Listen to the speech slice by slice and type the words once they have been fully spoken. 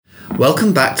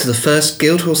Welcome back to the first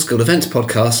Guildhall School Events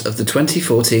podcast of the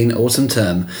 2014 autumn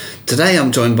term. Today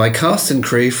I'm joined by cast and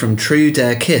crew from True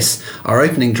Dare Kiss, our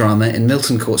opening drama in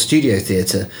Milton Court Studio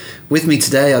Theatre. With me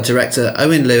today are director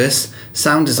Owen Lewis,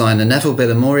 sound designer Neville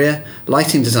Billamoria,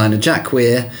 lighting designer Jack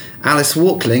Weir, Alice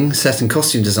Walkling, set and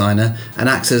costume designer, and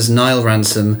actors Niall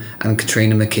Ransom and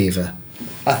Katrina McKeever.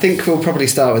 I think we'll probably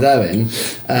start with Owen.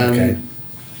 Okay.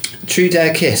 True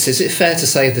Dare Kiss, is it fair to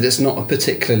say that it's not a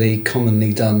particularly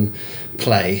commonly done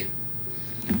play?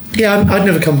 Yeah, I'd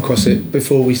never come across it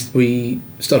before we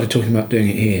started talking about doing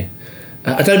it here.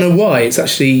 I don't know why.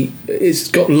 It's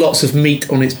got lots of meat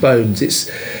on its bones.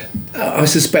 I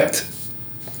suspect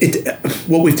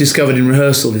what we've discovered in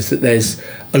rehearsal is that there's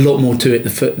a lot more to it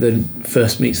than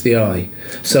first meets the eye.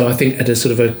 So I think at a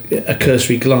sort of a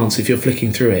cursory glance, if you're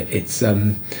flicking through it, it's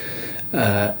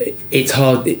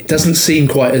hard. It doesn't seem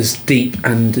quite as deep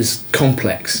and as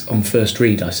complex on first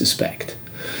read, I suspect.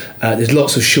 There's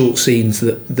lots of short scenes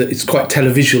that it's quite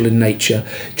televisual in nature,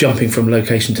 jumping from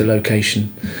location to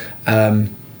location, and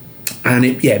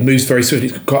it moves very swiftly.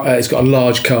 It's got a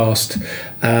large cast,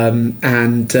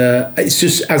 and it's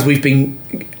just as we've been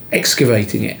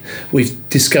excavating it, we've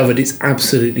discovered it's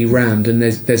absolutely round, and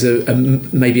there's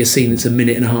maybe a scene that's a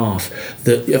minute and a half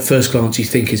that at first glance you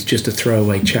think is just a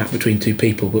throwaway chat between two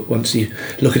people, but once you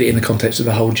look at it in the context of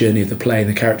the whole journey of the play and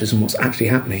the characters and what's actually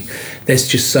happening, there's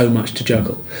just so much to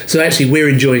juggle. So actually we're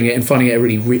enjoying it and finding it a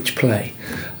really rich play,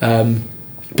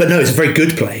 but no, it's a very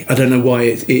good play. I don't know why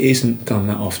it isn't done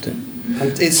that often.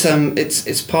 And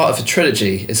it's part of a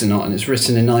trilogy, is it not? And it's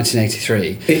written in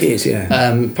 1983. It is, yeah.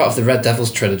 Part of the Red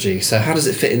Devils trilogy. So how does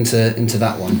it fit into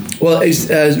that one? Well, it's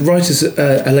writers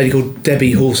a lady called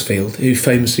Debbie Horsfield, who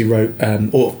famously wrote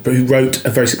who wrote a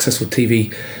very successful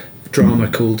TV drama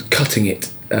called Cutting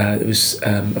It. It was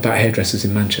about hairdressers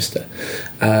in Manchester,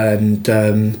 and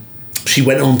she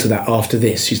went on to that after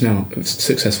this. She's now a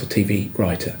successful TV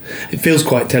writer. It feels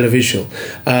quite televisual.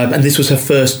 And this was her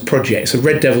first project. So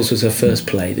Red Devils was her first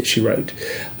play that she wrote.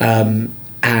 And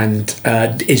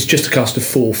it's just a cast of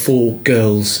four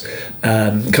girls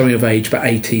coming of age about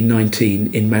 18,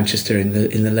 19 in Manchester in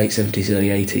the late 70s, early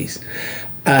 80s.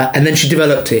 And then she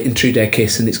developed it in True Dare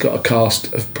Kiss, and it's got a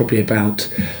cast of probably about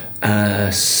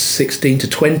 16 to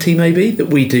 20 maybe, that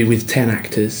we do with 10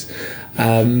 actors.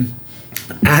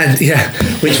 And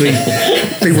which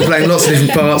people playing lots of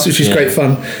different parts, which is great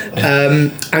fun.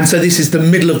 And so this is the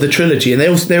middle of the trilogy, and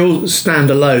they all stand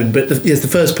alone. But the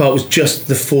first part was just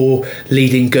the four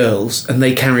leading girls, and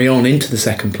they carry on into the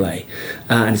second play,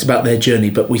 and it's about their journey.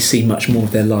 But we see much more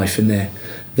of their life and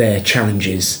their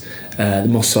challenges, the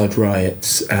Moss Side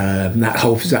riots, that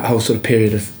whole sort of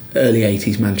period of early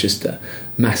 80s Manchester,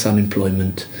 mass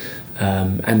unemployment.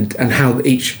 And how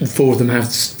four of them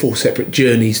have four separate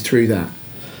journeys through that.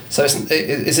 So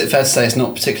is it fair to say it's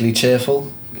not particularly cheerful?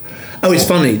 Oh, it's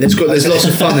funny. There's lots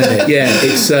of fun in it. Yeah,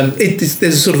 there's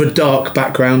a sort of a dark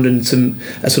background and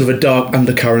a sort of a dark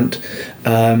undercurrent.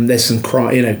 There's some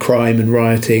crime and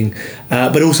rioting,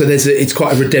 but also it's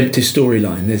quite a redemptive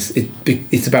storyline.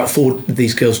 It's about four of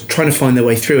these girls trying to find their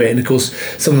way through it, and of course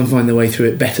some of them find their way through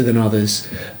it better than others.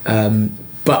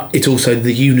 But it's also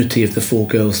the unity of the four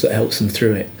girls that helps them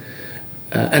through it.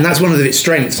 And that's one of its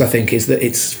strengths, I think, is that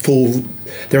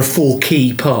there are four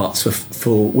key parts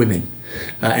for women.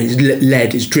 And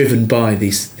it's driven by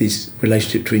this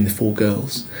relationship between the four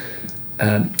girls,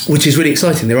 which is really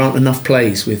exciting. There aren't enough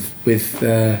plays with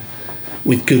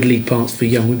good lead parts for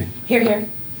young women. Hear, hear.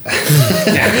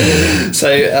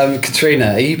 So,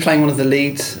 Katrina, are you playing one of the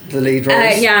lead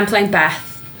roles? Yeah, I'm playing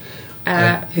Beth,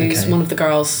 who's one of the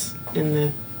girls in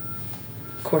the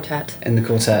quartet.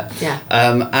 Yeah.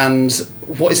 And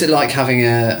what is it like having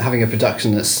a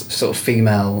production that's sort of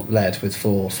female led with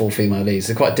four female leads?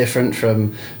 They're quite different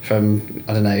from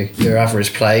I don't know, your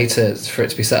average play for it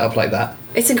to be set up like that.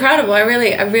 It's incredible. I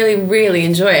really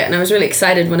enjoy it, and I was really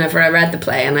excited whenever I read the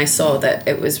play and I saw that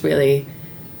it was really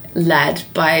led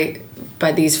by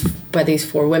these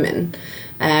four women.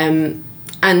 And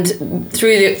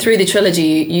through the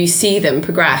trilogy you see them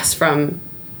progress from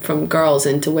girls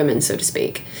into women, so to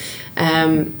speak,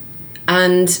 and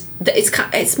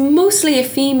it's mostly a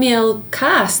female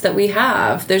cast that we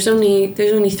have. There's only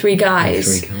three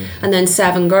guys and then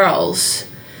 7 girls,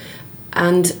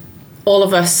 and all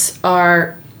of us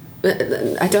are.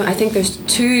 I think there's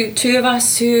two of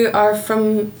us who are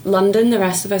from London. The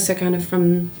rest of us are kind of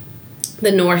from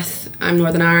the north. I'm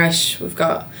Northern Irish. We've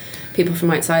got people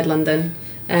from outside London,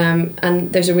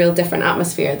 and there's a real different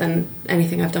atmosphere than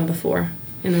anything I've done before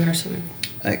in rehearsal room.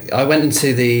 I went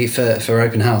into for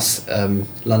Open House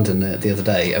London the other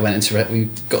day. We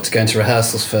got to go into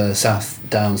rehearsals for South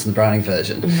Downs and the Browning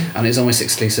version, and it was almost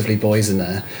exclusively boys in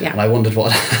there. Yeah. And I wondered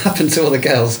what happened to all the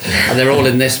girls, and they're all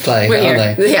in this play,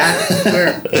 aren't they? Yeah.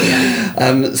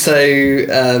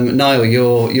 So Niall,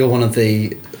 you're one of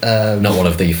the. Not one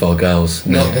of the 4 girls.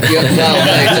 No,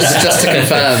 just to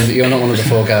confirm, you're not one of the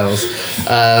 4 girls.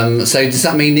 So does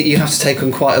that mean that you have to take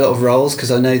on quite a lot of roles?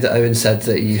 Because I know that Owen said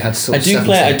that you had sort of.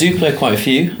 I do play quite a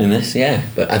few in this, yeah.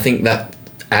 But I think that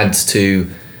adds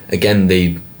to, again,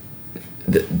 the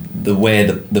way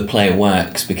that the play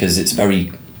works, because it's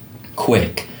very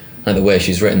quick. Like the way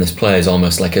she's written this play is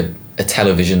almost like a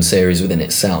television series within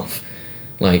itself.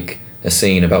 Like a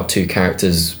scene about 2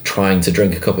 characters trying to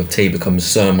drink a cup of tea becomes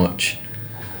so much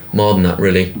more than that,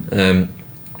 really.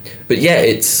 But yeah,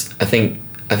 I think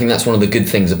that's one of the good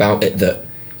things about it, that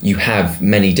you have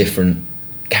many different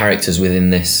characters within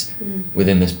this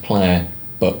play,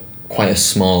 but quite a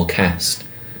small cast.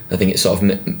 I think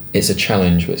it's a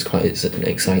challenge, but it's an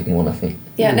exciting one, I think.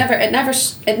 Yeah, it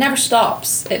never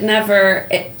stops.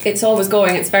 It's always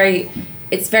going. It's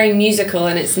very musical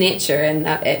in its nature, in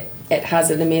that it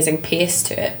has an amazing pace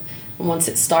to it, and once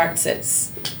it starts,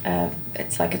 it's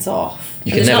like it's off.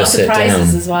 You can never sit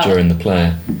down during the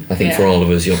play. I think for all of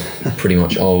us, you're pretty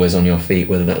much always on your feet,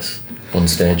 whether that's on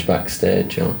stage,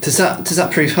 backstage, or. Does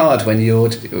that prove hard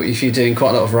if you're doing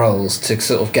quite a lot of roles, to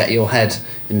sort of get your head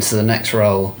into the next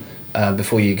role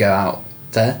before you go out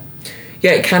there?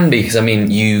 Yeah, it can be, because I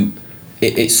mean,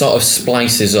 it sort of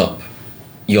splices up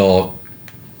your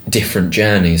different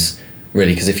journeys.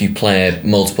 Really, because if you play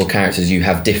multiple characters, you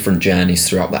have different journeys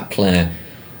throughout that play.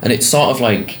 And it's sort of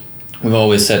like, we've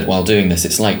always said while doing this,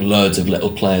 it's like loads of little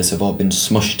plays have all been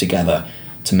smushed together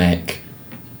to make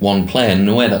one play. And in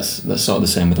a way, that's sort of the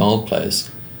same with all plays.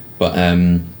 But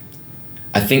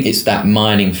I think it's that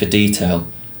mining for detail,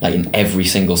 like in every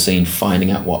single scene, finding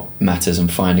out what matters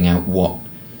and finding out what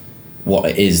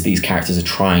it is these characters are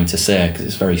trying to say, because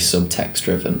it's very subtext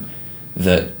driven,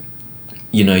 that,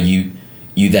 you know, you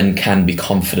then can be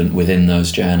confident within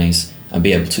those journeys and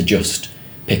be able to just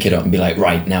pick it up and be like,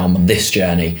 right, now I'm on this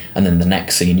journey, and then the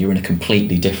next scene you're in a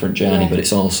completely different journey, but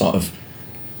it's all sort of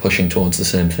pushing towards the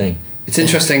same thing. It's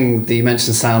interesting that you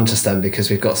mentioned sound just then,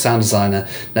 because we've got sound designer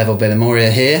Neville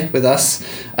Billamoria here with us,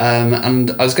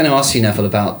 and I was going to ask you, Neville,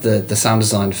 about the sound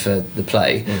design for the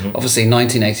play. Obviously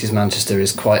 1980s Manchester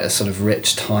is quite a sort of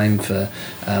rich time for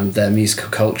their musical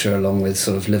culture, along with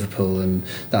sort of Liverpool and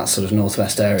that sort of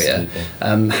northwest area.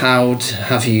 How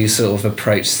have you sort of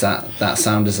approached that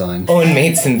sound design? Owen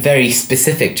made some very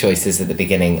specific choices at the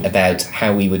beginning about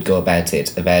how we would go about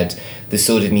it, about the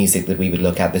sort of music that we would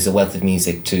look at. There's a wealth of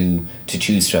music to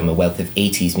choose from, a wealth of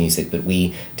 80s music, but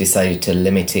we decided to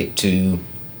limit it to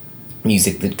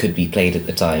music that could be played at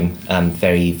the time,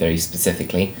 very, very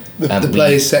specifically. The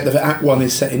play is set, Act 1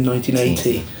 is set in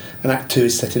 1980, and Act 2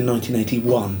 is set in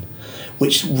 1981,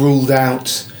 which ruled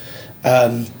out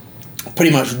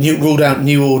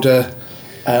New Order,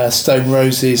 Stone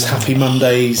Roses, Happy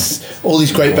Mondays, all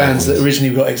these great bands that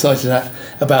originally we got excited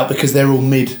about, because they're all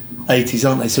mid-80s,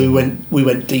 aren't they? So we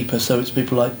went deeper, so it's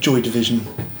people like Joy Division,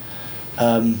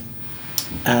 and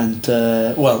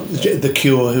The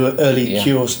Cure, who are early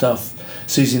Cure stuff,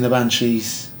 Susie and the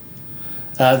Banshees.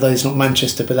 Though it's not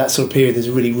Manchester, but that sort of period, there's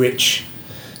a really rich.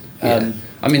 I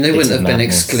mean, they wouldn't have been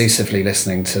exclusively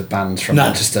listening to bands from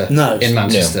Manchester in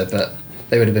Manchester, but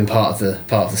they would have been part of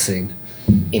the scene.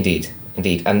 Indeed, but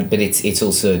it's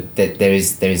also that there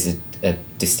is a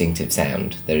distinctive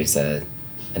sound. There is a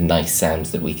nice sound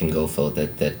that we can go for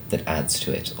that adds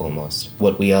to it almost.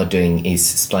 What we are doing is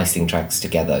splicing tracks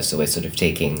together, so we're sort of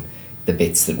taking the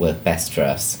bits that work best for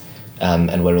us,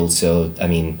 and we're also, I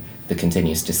mean, the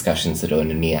continuous discussions that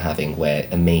Owen and me are having, we're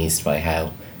amazed by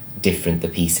how different the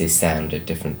pieces sound at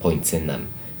different points in them,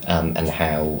 and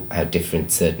how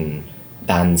different certain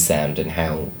bands sound, and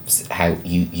how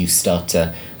you start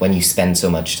to, when you spend so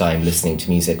much time listening to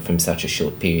music from such a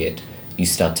short period, you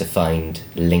start to find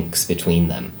links between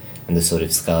them, and the sort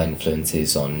of ska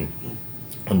influences on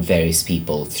various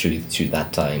people through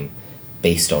that time,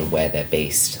 based on where they're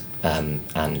based,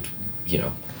 and you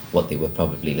know what they were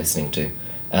probably listening to,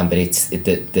 but it's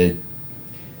the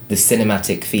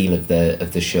cinematic feel of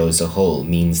the show as a whole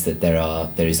means that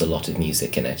there is a lot of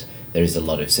music in it. There is a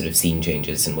lot of sort of scene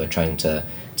changes, and we're trying to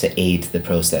aid the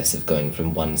process of going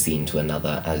from one scene to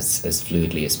another as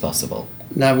fluidly as possible.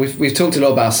 Now, we've talked a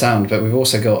lot about sound, but we've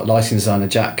also got lighting designer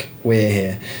Jack Weir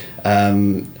here.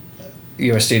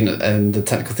 You're a student in the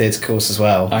technical theatre course as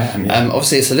well. I am, yeah.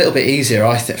 Obviously, it's a little bit easier,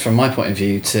 I think, from my point of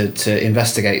view, to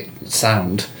investigate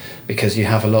sound, because you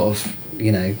have a lot of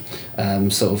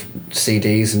sort of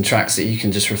CDs and tracks that you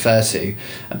can just refer to.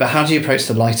 But how do you approach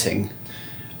the lighting?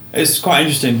 It's quite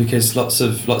interesting because lots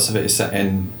of it is set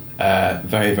in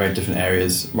very, very different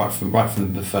areas right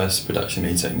from the first production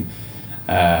meeting.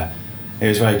 It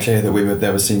was very clear that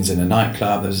there were scenes in a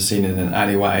nightclub, there was a scene in an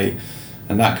alleyway,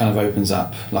 and that kind of opens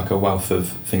up like a wealth of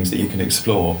things that you can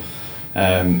explore.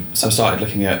 So I started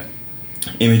looking at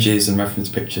images and reference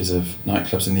pictures of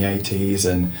nightclubs in the 80s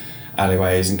and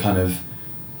alleyways, and kind of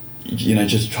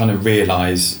just trying to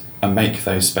realise and make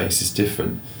those spaces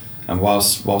different. And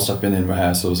whilst I've been in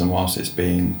rehearsals and whilst it's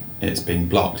being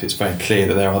blocked, it's very clear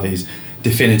that there are these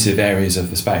definitive areas of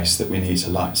the space that we need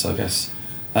to light. So I guess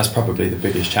that's probably the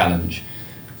biggest challenge,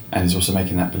 and it's also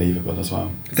making that believable as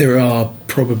well. There are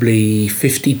probably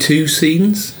 52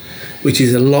 scenes, which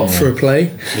is a lot for a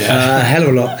play, a hell of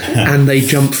a lot. And they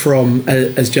jump from,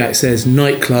 as Jack says,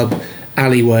 nightclub,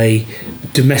 alleyway,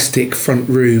 domestic front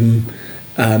room,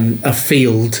 a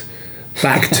field,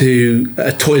 back to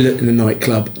a toilet in a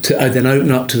nightclub, to then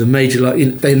open up to the major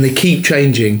light. Then they keep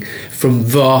changing from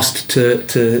vast to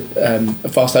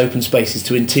vast open spaces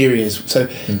to interiors. So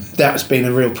that's been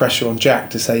a real pressure on Jack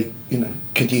to say,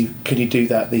 could you do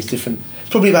that? These different,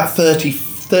 probably about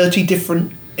 30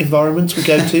 different environments we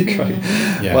go to.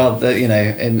 Yeah. Well,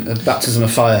 in a baptism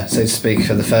of fire, so to speak,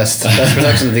 for the first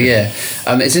production of the year.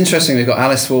 It's interesting, we've got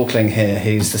Alice Walkling here,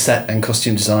 who's the set and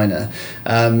costume designer.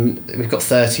 We've got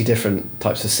 30 different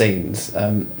types of scenes.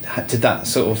 Did that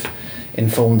sort of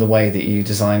inform the way that you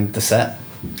designed the set?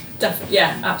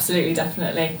 Yeah, absolutely,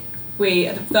 definitely.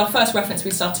 Our first reference,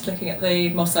 we started looking at the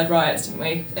Moss Side riots, didn't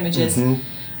we? Images.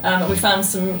 And we found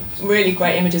some really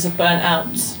great images of burnt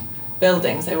out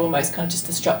buildings. They were almost kind of just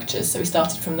the structures, so we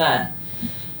started from there.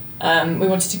 We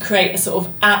wanted to create a sort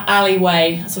of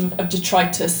alleyway, sort of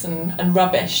detritus and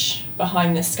rubbish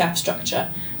behind this scav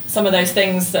structure. Some of those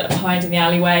things that are behind in the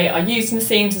alleyway are used in the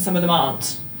scenes and some of them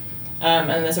aren't. And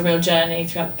there's a real journey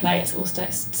throughout the play. It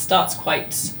starts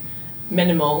quite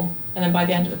minimal, and then by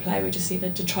the end of the play we just see the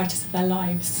detritus of their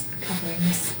lives covering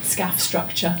this scav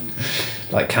structure.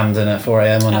 Like Camden at 4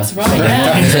 a.m. on That's right,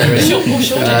 yeah.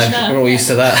 Shoreditch now. We're all used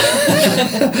to that.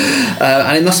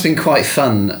 And it must have been quite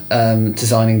fun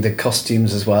designing the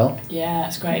costumes as well. Yeah,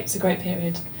 it's great. It's a great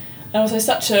period. And also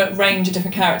such a range of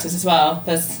different characters as well.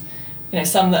 There's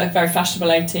some that are very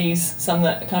fashionable 80s, some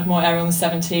that are kind of more era on the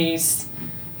 70s,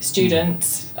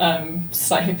 students,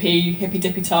 just like hippy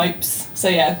dippy types. So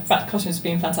yeah, costumes have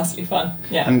been fantastically fun.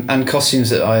 Yeah. And costumes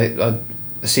that I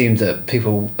assumed that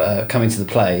people coming to the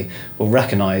play will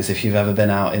recognise if you've ever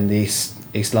been out in the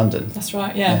East London. That's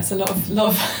right. Yeah, it's a lot of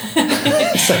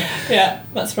yeah,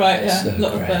 that's right. Yeah, So a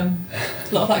lot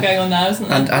of that going on now, isn't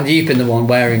there? And you've been the one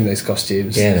wearing those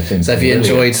costumes. Yeah, they've been so have you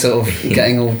enjoyed sort of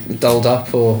getting all dolled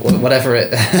up or whatever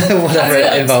it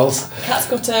involves? Kat's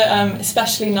got a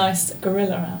especially nice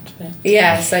gorilla outfit.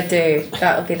 Yes, I do.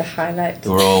 That'll be the highlight.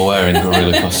 We're all wearing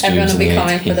gorilla costumes. Everyone will be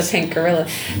coming for the pink gorilla.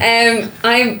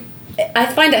 I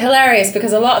find it hilarious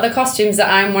because a lot of the costumes that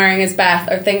I'm wearing as Beth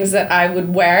are things that I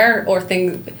would wear, or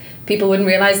things people wouldn't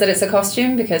realise that it's a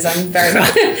costume, because I'm very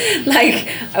like,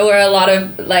 I wear a lot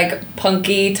of like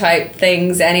punky type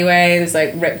things anyway. There's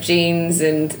like ripped jeans,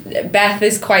 and Beth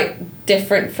is quite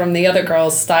different from the other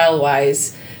girls style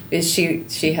wise.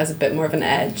 She has a bit more of an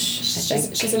edge, I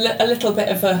think. She's a little bit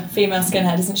of a female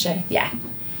skinhead, isn't she? Yeah.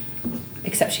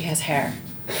 Except she has hair.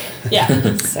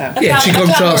 Yeah. So. Yeah, she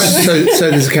contrasts. So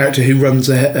there's a character who runs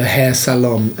a hair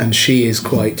salon, and she is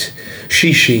quite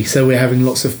she. So we're having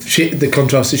lots of the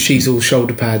contrast is she's all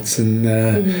shoulder pads and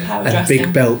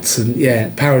big belts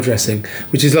and power dressing,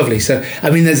 which is lovely. So I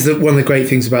mean, there's one of the great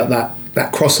things about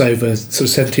that crossover, sort of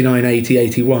 79, 80,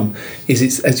 81, is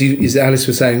it's as Alice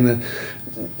was saying, that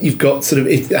you've got sort of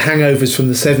hangovers from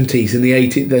the 70s and the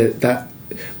 80s. That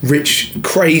rich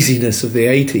craziness of the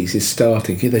 80s is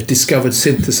starting. They've discovered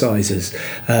synthesizers,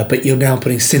 but you're now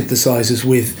putting synthesizers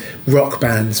with rock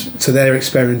bands, so they're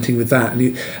experimenting with that,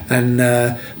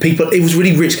 and people. It was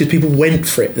really rich because people went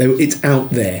for it. It's out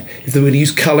there. If they were going to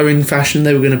use colour in fashion,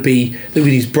 they were going to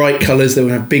use bright colours. They were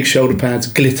going to have big shoulder pads,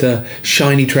 glitter,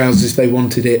 shiny trousers if they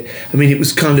wanted it. I mean, it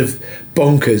was kind of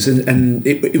bonkers, and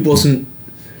it wasn't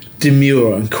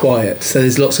demure and quiet. So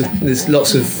there's lots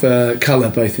of colour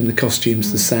both in the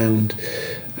costumes, the sound,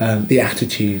 the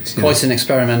attitudes. Quite an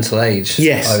experimental age.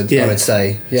 Yes, I would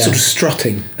say. Yeah. Sort of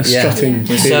strutting.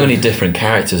 There's so many different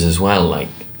characters as well, like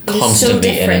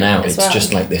constantly in and out. It's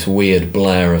just like this weird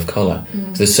blur of colour.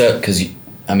 Because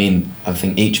I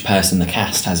think each person in the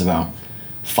cast has about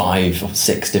 5 or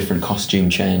 6 different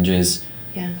costume changes,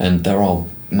 and they're all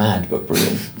mad but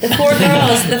brilliant.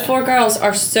 The four girls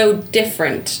are so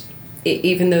different,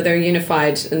 even though they're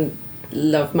unified and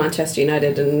love Manchester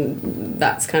United, and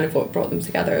that's kind of what brought them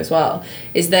together as well,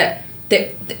 is that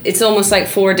it's almost like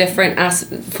four different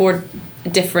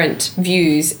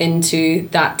views into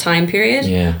that time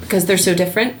period, because they're so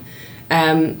different.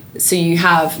 So you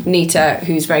have Nita,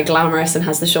 who's very glamorous and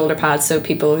has the shoulder pads, so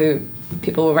people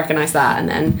will recognise that, and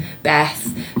then Beth,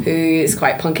 who is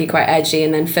quite punky, quite edgy,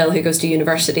 and then Phil, who goes to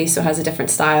university, so has a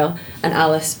different style, and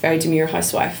Alice, very demure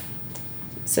housewife.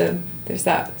 So there's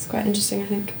that. It's quite interesting, I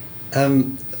think.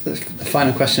 The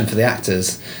final question for the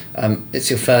actors. It's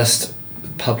your first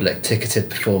public ticketed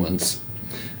performance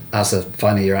as a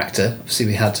final year actor. Obviously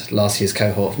we had last year's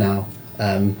cohort now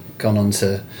gone on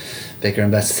to bigger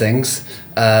and better things.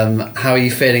 How are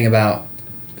you feeling about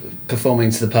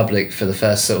performing to the public for the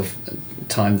first sort of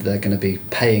time they're going to be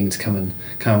paying to come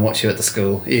and watch you at the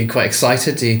school? Are you quite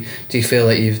excited? Do you feel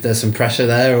that there's some pressure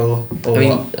there, or I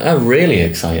mean, what? I'm really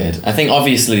excited. I think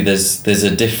obviously there's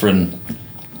a different,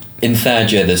 in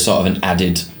third year there's sort of an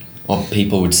added, or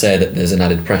people would say that there's an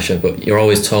added pressure, but you're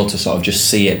always told to sort of just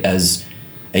see it as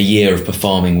a year of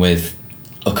performing with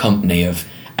a company of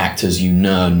actors you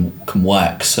know and can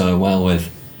work so well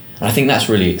with. And I think that's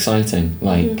really exciting.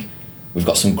 Like, we've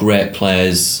got some great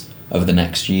players over the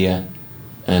next year,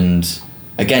 and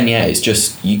again, it's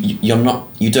just you don't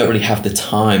really have the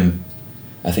time,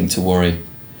 I think, to worry,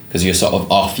 because you're sort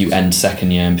of off. You end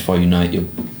second year, and before you know it, you're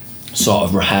sort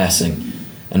of rehearsing,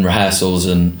 and rehearsals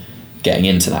and getting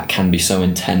into that can be so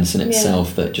intense in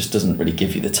itself that it just doesn't really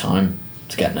give you the time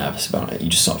to get nervous about it. You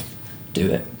just sort of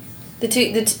do it.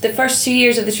 The first 2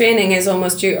 years of the training is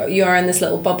almost you are in this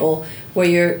little bubble where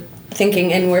you're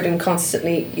thinking inward and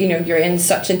constantly, you're in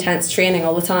such intense training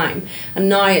all the time, and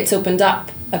now it's opened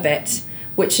up a bit,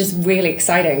 which is really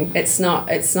exciting. It's not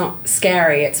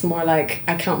scary. It's more like,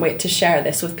 I can't wait to share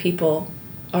this with people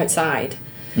outside,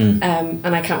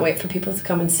 and I can't wait for people to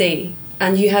come and see.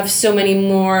 And you have so many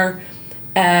more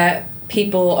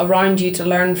people around you to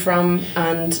learn from,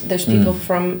 and there's people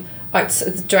from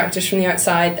directors from the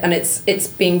outside, and it's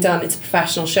being done. It's a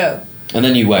professional show. And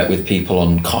then you work with people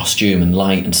on costume and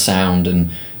light and sound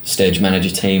and stage manager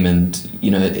team, and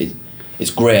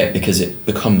it's great because it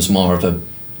becomes more of a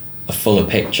fuller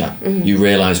picture. You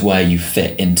realise where you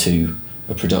fit into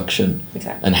a production,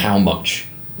 and how much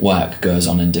work goes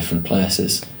on in different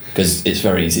places, because it's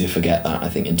very easy to forget that, I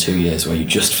think, in 2 years where you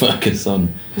just focus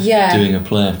on doing a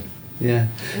play. Yeah.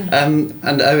 And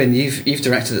Owen, you've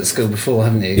directed at school before,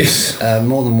 haven't you? Yes.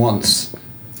 More than once.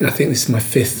 I think this is my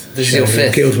fifth. This is your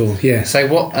fifth? Guildhall, yeah. So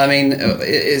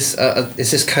is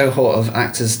this cohort of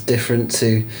actors different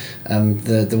to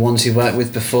the ones you worked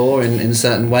with before in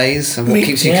certain ways? And what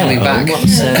keeps you coming back?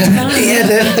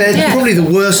 They're probably the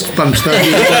worst bunch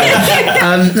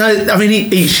that no, I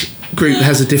mean, each group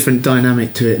has a different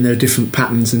dynamic to it, and there are different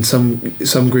patterns, and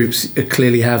some groups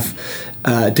clearly have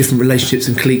different relationships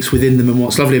and cliques within them. And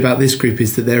what's lovely about this group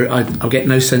is that I'll get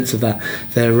no sense of that.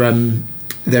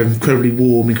 They're incredibly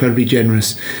warm, incredibly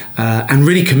generous, and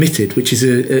really committed, which is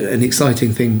an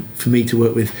exciting thing for me to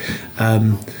work with.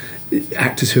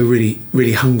 Actors who are really,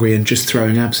 really hungry and just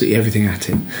throwing absolutely everything at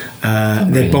it.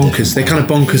 They're bonkers. They're kind of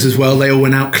bonkers as well. They all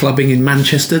went out clubbing in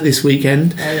Manchester this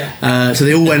weekend. So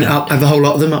they all went up, the whole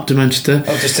lot of them, up to Manchester.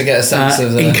 Oh, just to get a sense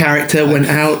of in character, went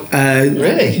out.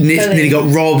 Really? Nearly got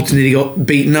robbed, nearly got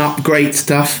beaten up. Great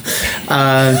stuff.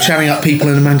 Chatting up people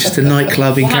in a Manchester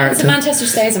nightclub in character. So Manchester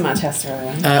stays in Manchester.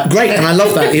 Great, and I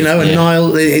love that,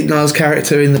 And Niall's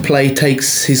character in the play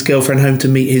takes his girlfriend home to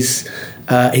meet his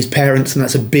parents, and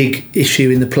that's a big issue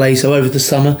in the play. So over the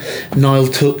summer, Niall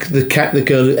took the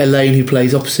girl Elaine, who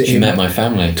plays opposite him. She met my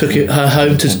family. Took her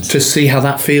home to see how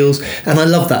that feels, and I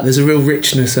love that. There's a real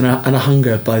richness and a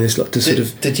hunger by this lot to sort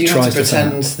of. Did you try have to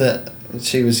pretend that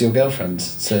she was your girlfriend?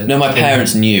 No, my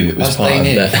parents knew it was part of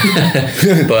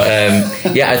that. But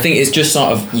I think it's just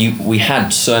sort of we had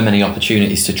so many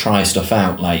opportunities to try stuff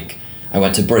out. Like, I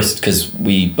went to Bristol because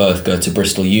we both go to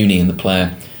Bristol Uni in the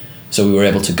play. So we were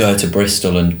able to go to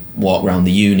Bristol and walk around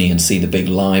the uni and see the big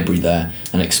library there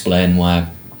and explain why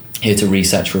here to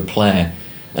research for a play.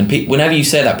 And whenever you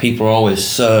say that, people are always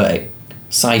so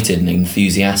excited and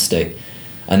enthusiastic.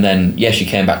 And then, she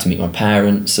came back to meet my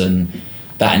parents, and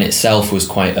that in itself was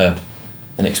quite an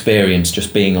experience,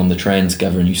 just being on the train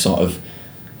together, and you sort of,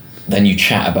 then you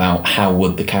chat about how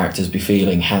would the characters be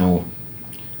feeling,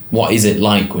 what is it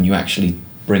like when you actually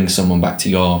bring someone back to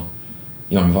your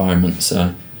environment.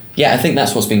 So I think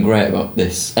that's what's been great about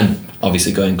this, and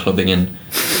obviously going clubbing in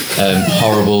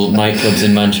horrible nightclubs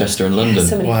in Manchester and London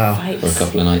So many Wow. for a fights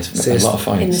couple of nights. So A lot of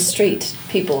in the fights. street.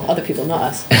 Other people, not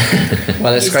us.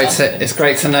 Well, it's You great started to it. it's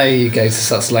great to know you go to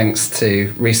such lengths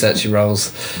to research your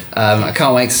roles. I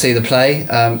can't wait to see the play.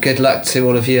 Good luck to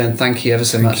all of you, and thank you ever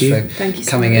so much you. for Thank you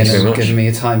so coming much. in Thank you and very much. giving me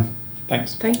your time.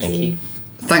 Thanks. Thank Thank you. you.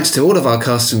 Thanks to all of our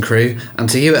cast and crew, and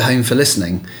to you at home for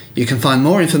listening. You can find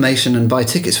more information and buy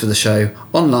tickets for the show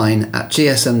online at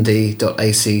gsmd.ac.uk.